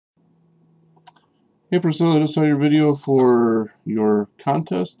Hey Priscilla, I just saw your video for your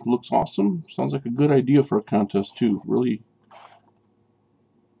contest. Looks awesome. Sounds like a good idea for a contest too. Really,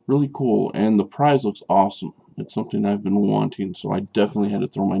 really cool. And the prize looks awesome. It's something I've been wanting, so I definitely had to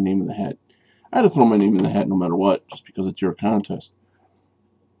throw my name in the hat. I had to throw my name in the hat no matter what, just because it's your contest.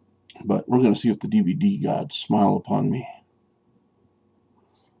 But we're going to see if the DVD gods smile upon me.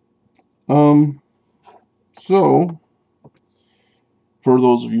 So, for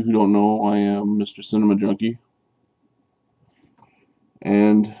those of you who don't know, I am Mr. Cinema Junkie.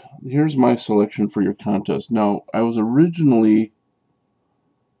 And here's my selection for your contest. Now, I was originally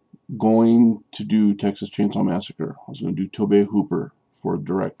going to do Texas Chainsaw Massacre. I was going to do Tobe Hooper for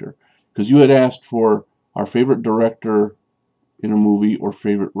director. Because you had asked for our favorite director in a movie or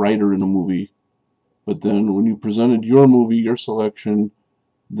favorite writer in a movie. But then when you presented your movie, your selection,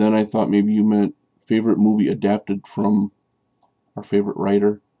 then I thought maybe you meant favorite movie adapted from our favorite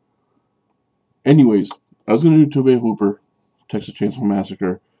writer. Anyways, I was going to do Tobe Hooper, Texas Chainsaw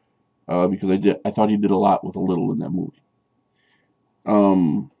Massacre, because I thought he did a lot with a little in that movie.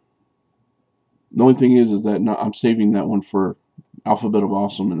 The only thing is that I'm saving that one for Alphabet of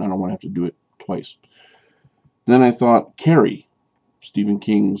Awesome, and I don't want to have to do it twice. Then I thought Carrie, Stephen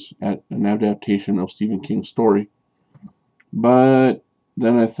King's, an adaptation of Stephen King's story. But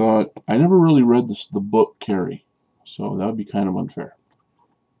then I thought, I never really read the book Carrie, so that would be kind of unfair.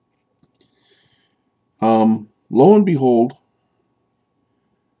 Lo and behold,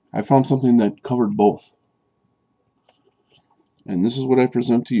 I found something that covered both. And this is what I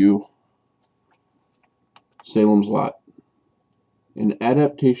present to you. Salem's Lot, an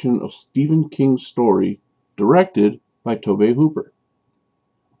adaptation of Stephen King's story directed by Tobe Hooper,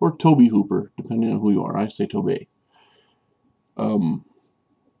 or Tobe Hooper, depending on who you are. I say Tobe.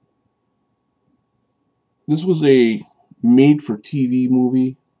 This was a made-for-TV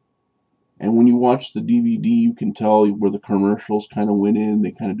movie, and when you watch the DVD, you can tell where the commercials kind of went in.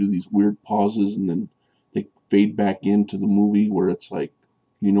 They kind of do these weird pauses, and then they fade back into the movie where it's like,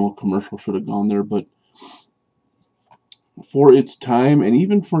 you know, a commercial should have gone there, but for its time, and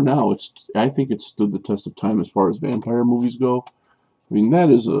even for now, I think it stood the test of time as far as vampire movies go. I mean, that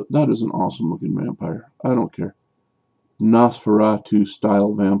is an awesome looking vampire. I don't care. Nosferatu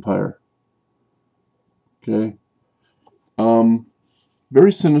style vampire. Okay.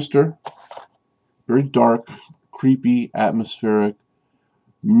 Very sinister, very dark, creepy, atmospheric,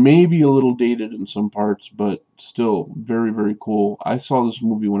 maybe a little dated in some parts, but still very, very cool. I saw this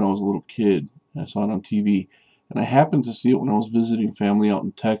movie when I was a little kid. I saw it on TV. And I happened to see it when I was visiting family out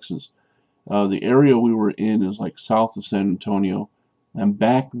in Texas. The area we were in is like south of San Antonio. And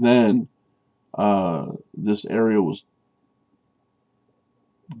back then, this area was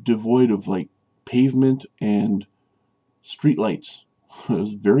devoid of like pavement and street lights. It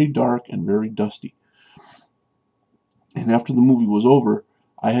was very dark and very dusty. And after the movie was over,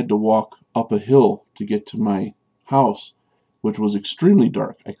 I had to walk up a hill to get to my house, which was extremely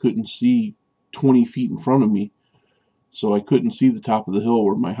dark. I couldn't see 20 feet in front of me. So I couldn't see the top of the hill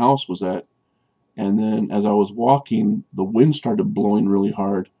where my house was at. And then as I was walking, the wind started blowing really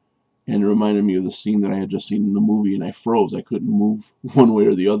hard. And it reminded me of the scene that I had just seen in the movie. And I froze. I couldn't move one way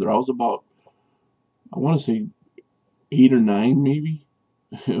or the other. I was about, I want to say 8 or 9 maybe.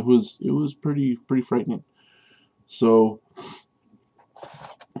 It was pretty frightening. So,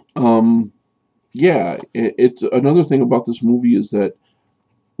 yeah, it's another thing about this movie is that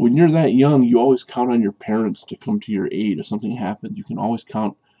when you're that young, you always count on your parents to come to your aid. If something happens, you can always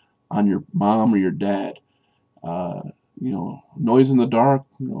count on your mom or your dad. You know, noise in the dark,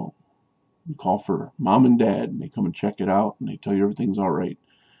 you know, you call for mom and dad, and they come and check it out, and they tell you everything's all right.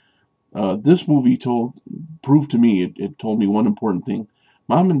 This movie proved to me, it told me one important thing.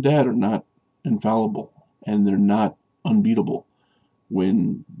 Mom and dad are not infallible, and they're not unbeatable.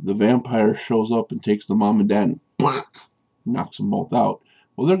 When the vampire shows up and takes the mom and dad and knocks them both out,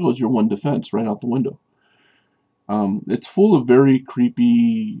 well, there goes your one defense right out the window. It's full of very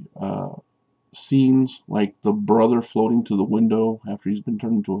creepy scenes, like the brother floating to the window after he's been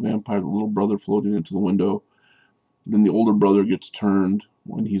turned into a vampire, the little brother floating into the window. Then the older brother gets turned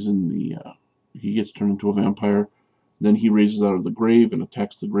when he's he gets turned into a vampire. Then he raises out of the grave and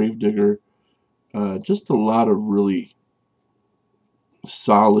attacks the gravedigger. Just a lot of really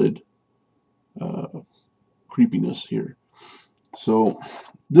solid creepiness here. So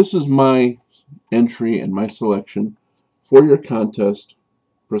this is my entry and my selection for your contest,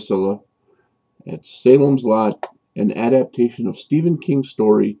 Priscilla. It's Salem's Lot, an adaptation of Stephen King's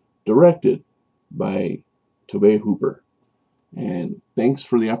story directed by Tobe Hooper. And thanks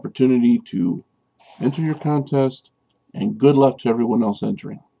for the opportunity to enter your contest, and good luck to everyone else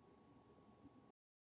entering.